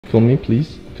Film me,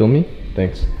 please. Film me.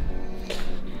 Thanks.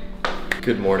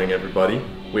 Good morning, everybody.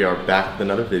 We are back with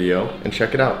another video, and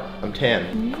check it out. I'm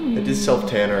tan. I did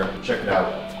self-tanner. Check it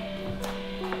out.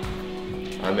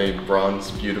 I'm a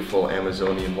bronze, beautiful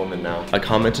Amazonian woman now. I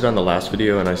commented on the last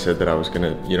video and I said that I was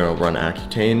gonna, run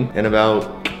Accutane, and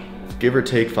about give or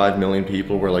take 5 million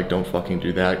people were like, don't fucking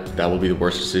do that. That will be the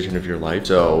worst decision of your life.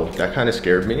 So that kind of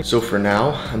scared me. So for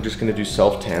now, I'm just gonna do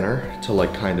self-tanner to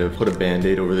like kind of put a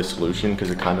band-aid over the solution,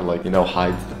 because it kind of like,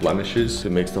 hides the blemishes.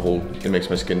 It makes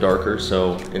my skin darker.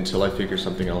 So until I figure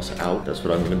something else out, that's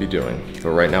what I'm gonna be doing. But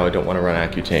right now I don't wanna run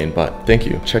Accutane, but thank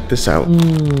you. Check this out.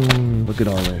 Look at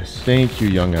all this. Thank you,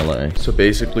 Young LA. So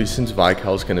basically, since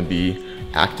Vical's gonna be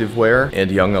active wear and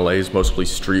Young LA is mostly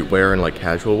streetwear and like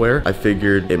casual wear, I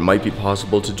figured it might be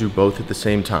possible to do both at the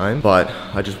same time, but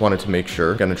I just wanted to make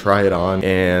sure. Gonna try it on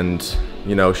and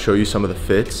show you some of the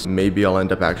fits. Maybe I'll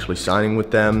end up actually signing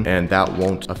with them, and that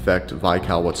won't affect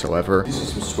Vical whatsoever. These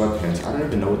are some sweatpants. I don't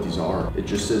even know what these are. It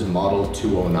just says model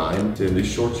 209. Dude,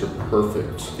 these shorts are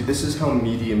perfect. See, this is how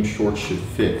medium shorts should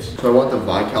fit. So I want the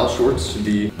Vical shorts to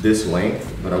be this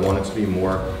length, but I want it to be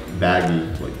more baggy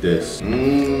like this. I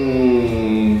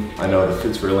know, it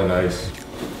fits really nice.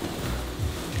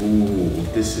 Ooh,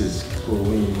 this is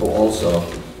clean. Oh, also,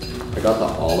 I got the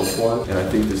olive one, and I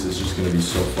think this is just gonna be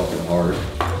so fucking hard.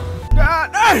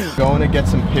 Going to get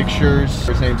some pictures.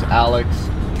 His name's Alex.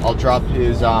 I'll drop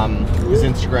his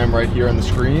Instagram right here on the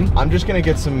screen. I'm just gonna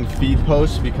get some feed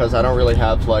posts because I don't really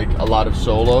have like a lot of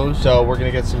solos. So we're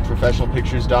gonna get some professional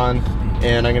pictures done,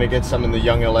 and I'm gonna get some in the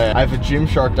Young LA. I have a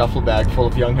Gymshark duffel bag full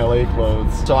of Young LA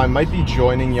clothes. So I might be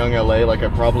joining Young LA, like I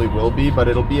probably will be, but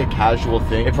it'll be a casual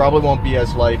thing. It probably won't be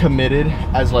as like committed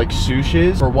as like Soosh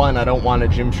is. For one, I don't want a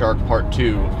Gymshark part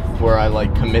 2 where I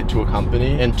like commit to a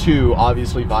company. And 2,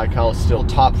 obviously Vical is still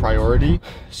top priority.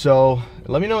 So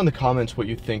let me know in the comments what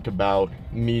you think about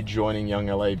me joining Young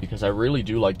LA, because I really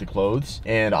do like the clothes.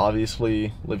 And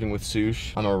obviously living with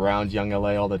Soosh, I'm around Young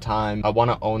LA all the time. I want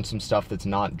to own some stuff that's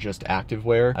not just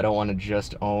activewear. I don't want to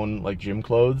just own like gym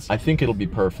clothes. I think it'll be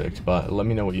perfect, but let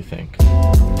me know what you think.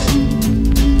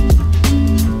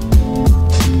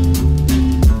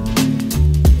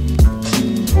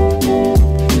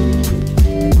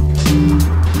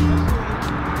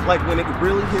 Like when it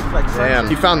really hits like damn,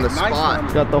 he found the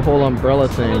spot. Got the whole umbrella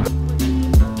thing.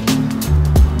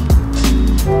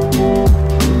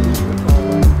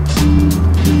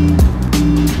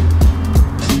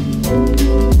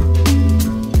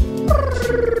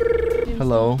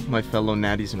 Hello, my fellow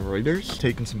natties and roiders.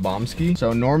 Taking some bombski.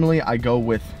 So normally I go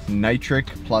with nitric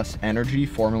plus energy,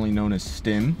 formerly known as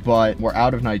stim, but we're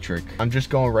out of nitric. I'm just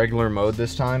going regular mode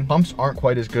this time. Pumps aren't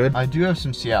quite as good. I do have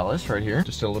some Cialis right here,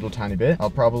 just a little tiny bit. I'll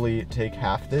probably take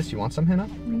half this. You want some, Hannah?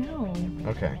 No.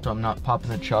 Okay, so I'm not popping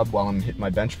the chub while I'm hitting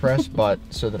my bench press, but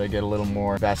so that I get a little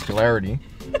more vascularity.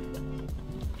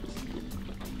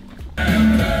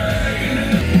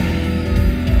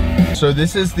 So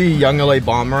this is the Young LA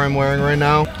bomber I'm wearing right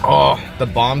now. Oh, the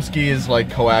bombski is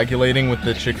like coagulating with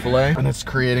the Chick-fil-A, and it's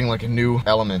creating like a new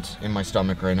element in my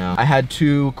stomach right now. I had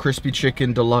 2 crispy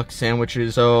chicken deluxe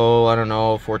sandwiches, so I don't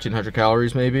know, 1,400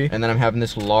 calories maybe. And then I'm having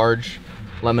this large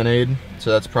lemonade,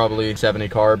 so that's probably 70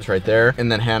 carbs right there.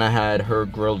 And then Hannah had her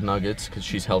grilled nuggets because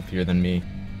she's healthier than me.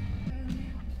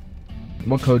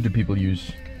 What code do people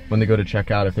use when they go to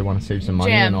checkout if they want to save some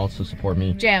money and also support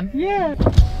me? Jam. Yeah.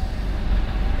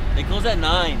 It goes at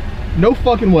 9. No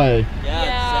fucking way.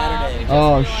 Yeah, it's Saturday.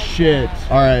 Oh shit.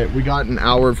 All right, we got an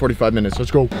hour and 45 minutes. Let's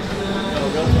go.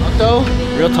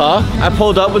 Real talk. I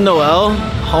pulled up with Noel.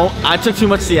 I took too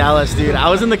much Cialis, dude. I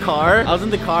was in the car. I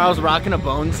was rocking a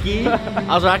bone ski.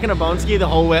 The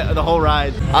whole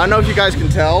ride. I don't know if you guys can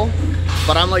tell,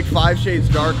 but I'm like 5 shades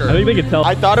darker. I think they can tell.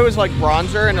 I thought it was like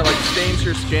bronzer and it like stains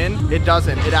your skin. It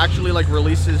doesn't. It actually like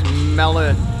releases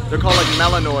they're called like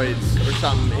melanoids or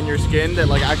something in your skin that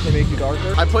like actually make you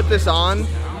darker. I put this on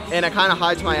and it kind of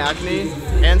hides my acne,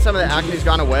 and some of the acne's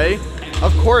gone away.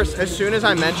 Of course, as soon as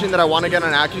I mention that I want to get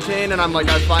on Accutane and I'm like,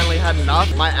 I've finally had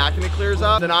enough, my acne clears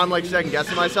up. Then I'm like second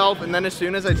guessing myself. And then as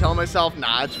soon as I tell myself,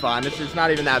 nah, it's fine, it's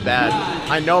not even that bad,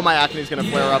 I know my acne is gonna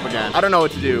flare up again. I don't know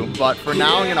what to do, but for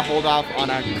now I'm gonna hold off on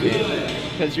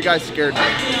Accutane because you guys scared me.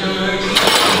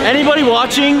 Anybody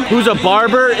watching who's a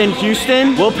barber in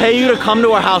Houston, we'll pay you to come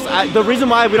to our house. The reason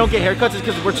why we don't get haircuts is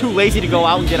because we're too lazy to go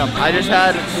out and get them. I just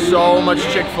had so much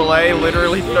Chick-fil-A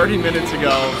literally 30 minutes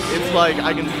ago. It's like,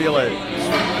 I can feel it.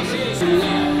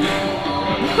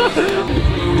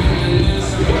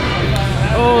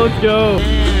 Oh, let's go.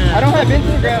 I don't have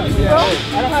Instagram. Yeah.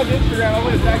 I don't have Instagram. I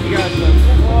would have tagged you guys.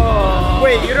 Oh.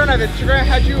 Wait, you don't have Instagram?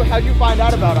 How'd you find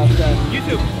out about us then?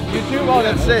 YouTube. YouTube? Oh,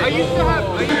 that's sick. I used to have.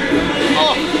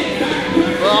 Oh.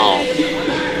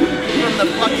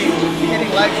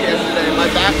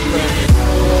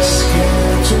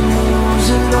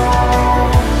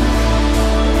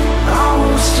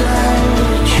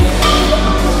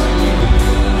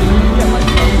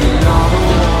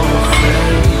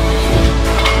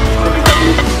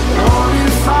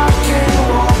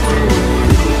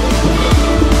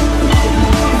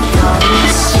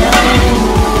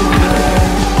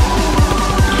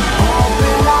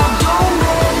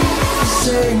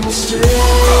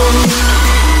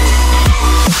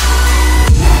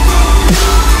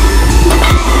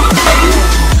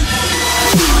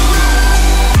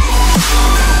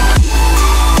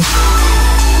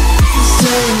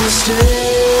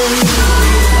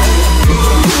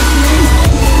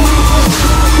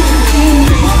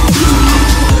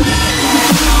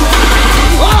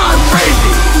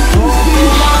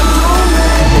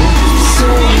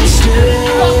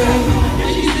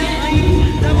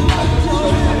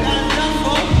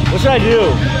 What should I do?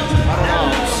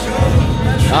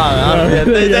 I don't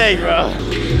know. Thanks, bro.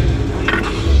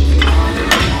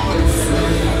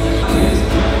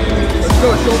 Let's go,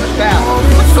 shoulders back.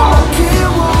 Let's go.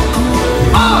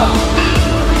 Ah!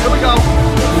 Here we go.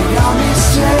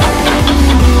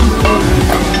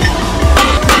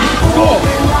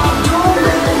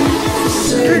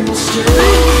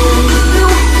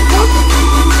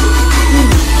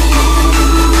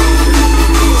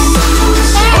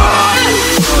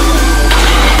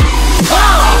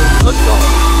 Let's go.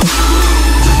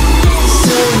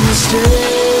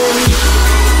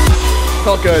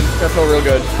 Felt good. That felt real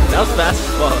good. That was fast as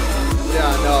fuck.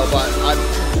 Yeah, no, but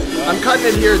I'm cutting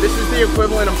it here. This is the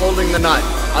equivalent of holding the nut.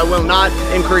 I will not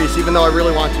increase, even though I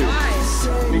really want to,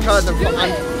 because I'm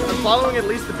following at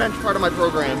least the bench part of my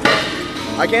program.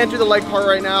 I can't do the leg part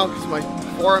right now because my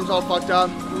forearm's all fucked up.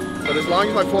 But as long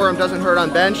as my forearm doesn't hurt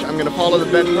on bench, I'm gonna follow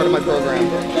the bench part of my program.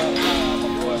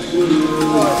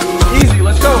 Easy,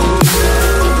 let's go.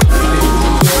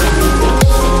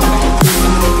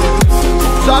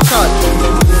 Soft touch.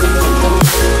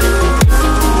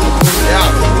 Yeah.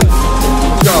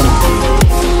 Let's go.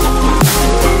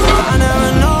 I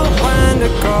never know when to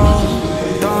go.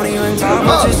 Don't even talk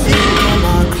about your sleep on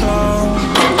my clothes.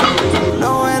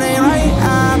 No, it ain't right.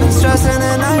 I've been stressing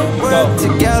the night. We're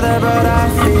together, but I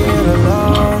feel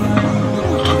alone.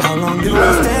 How long do I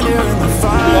stand here in the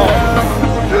fire?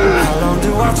 How long do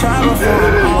I try before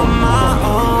I'm on my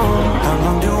own? How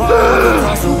long do I walk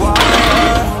across the wire?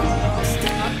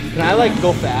 Can I like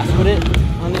go fast with it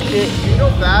on this shit? You go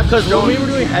fast. Because when we were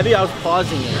doing heavy, I was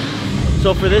pausing it.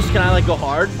 So for this, can I like go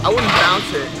hard? I wouldn't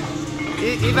bounce it.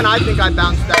 Even I think I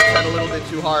bounced that set a little bit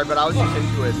too hard, but I was just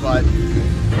into it. But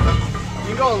you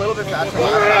can go a little bit faster.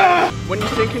 When you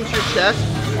sink into your chest,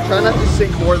 try not to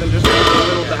sink more than just a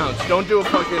little bounce. Don't do a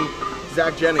fucking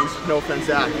Zach Jennings, no offense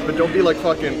Zach, but don't be like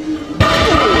fucking,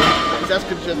 because that's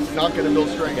just not gonna build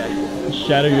strength.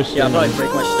 Shatter your sternum. Yeah, I'll probably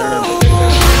break my sternum.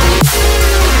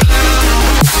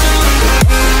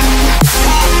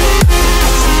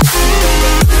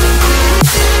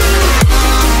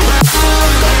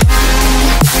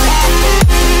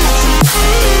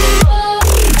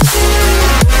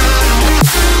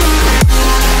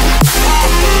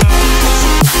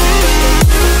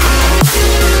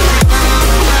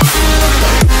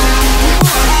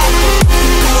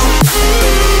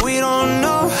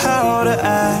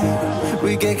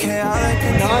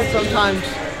 Sometimes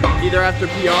either after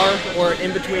PR or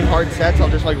in between hard sets, I'll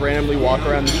just like randomly walk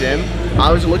around the gym.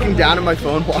 I was looking down at my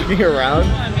phone walking around,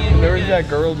 and there was that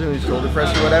girl doing shoulder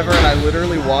press or whatever, and I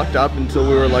literally walked up until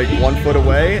we were like 1 foot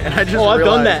away, and I just I've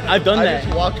done that. I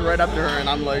just walked right up to her, and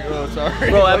I'm like, oh, sorry.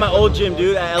 Bro, at my old gym,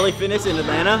 dude, at LA Fitness in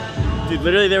Atlanta, dude,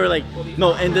 literally they were like,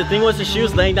 no, and the thing was that she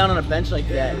was laying down on a bench like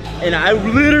that, and I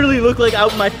literally looked like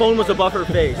my phone was above her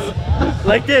face.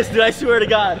 Like this, dude, I swear to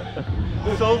God.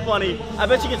 So funny. I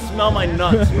bet you can smell my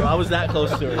nuts, bro. I was that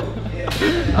close to her.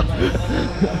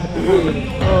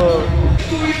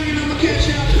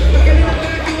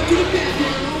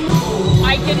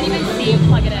 I didn't even see you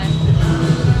plug it in.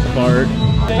 Hard.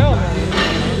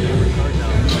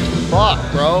 Fuck,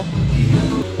 bro.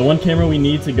 The one camera we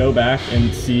need to go back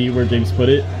and see where James put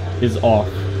it is off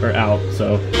or out,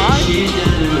 so.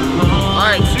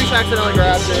 Alright, Soosh accidentally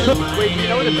grabbed it. Wait, do you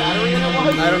know where the battery in it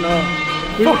was? I don't know.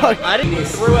 Fuck. I didn't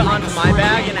throw it onto my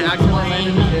bag and it accidentally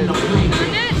landed in his.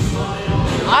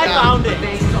 I found it!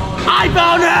 I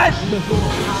found it!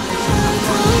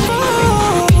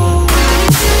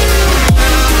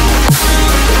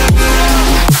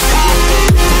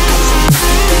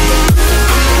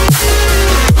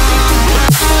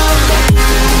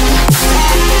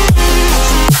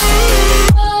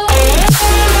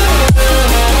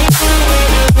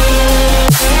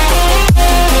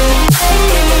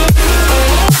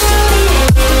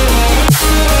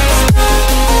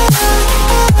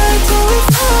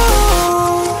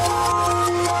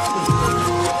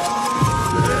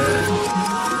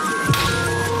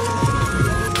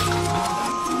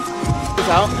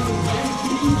 Out.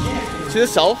 See the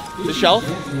shelf? The shelf?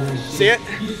 See it?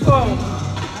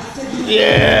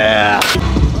 Yeah!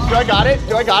 Do I got it?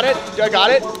 Do I got it? Do I got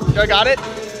it? Do I got it?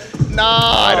 No,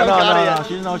 I don't got it yet.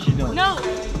 She doesn't know what she's doing. No.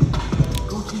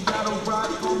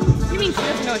 What do you mean she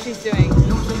doesn't know what she's doing?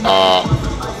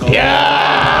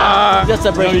 Yeah! Just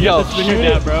separation. No, you Yo, get the stringer shoot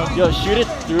down, it, bro. Yo, shoot it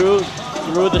through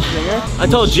the stringer. I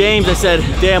told James, I said,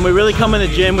 damn, we really come in the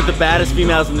gym with the baddest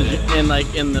females in the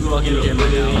fucking gym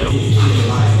right now.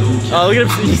 Oh, look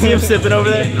at him. You see him sipping over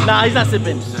there? Nah, he's not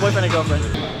sipping. Boyfriend and girlfriend.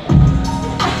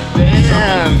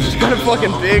 Damn, she's kind of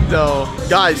fucking big though.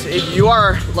 Guys, if you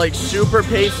are like super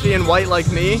pasty and white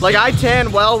like me, like I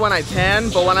tan well when I tan,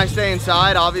 but when I stay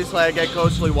inside, obviously I get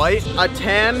ghostly white. A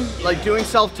tan, like doing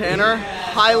self-tanner,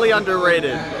 highly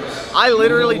underrated. I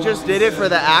literally just did it for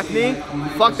the acne.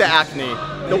 Fuck the acne.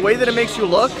 The way that it makes you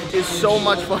look is so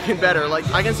much fucking better. Like,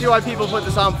 I can see why people put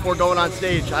this on before going on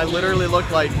stage. I literally look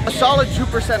like a solid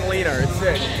 2% leaner. It's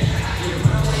sick.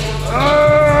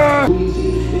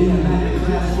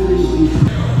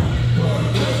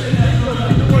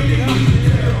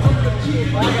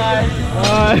 Bye guys.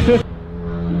 Bye.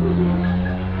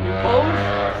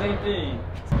 Same thing.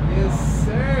 Yes,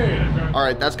 sir. All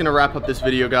right, that's gonna wrap up this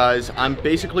video, guys. I'm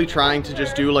basically trying to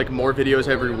just do like more videos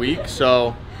every week,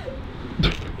 so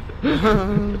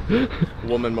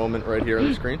woman moment right here on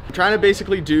the screen. I'm trying to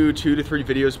basically do 2 to 3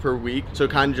 videos per week, so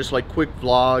kind of just like quick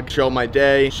vlog, show my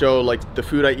day, show like the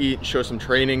food I eat, show some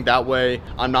training. That way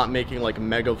I'm not making like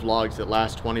mega vlogs that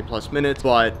last 20+ minutes,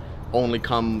 but only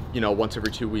come, you know, once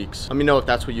every 2 weeks. Let me know if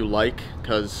that's what you like,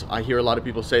 because I hear a lot of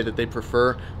people say that they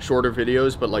prefer shorter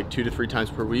videos, but like 2 to 3 times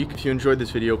per week. If you enjoyed this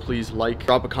video, please like,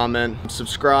 drop a comment,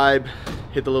 subscribe,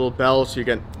 hit the little bell so you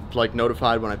get like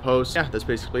notified when I post. Yeah, that's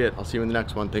basically it. I'll see you in the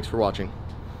next one. Thanks for watching.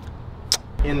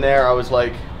 In there, I was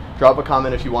like, drop a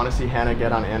comment if you want to see Hannah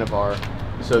get on Anavar,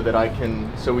 so that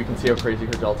we can see how crazy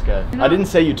her results get. I didn't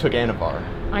say you took Anavar.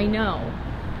 I know.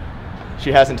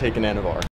 She hasn't taken Anavar.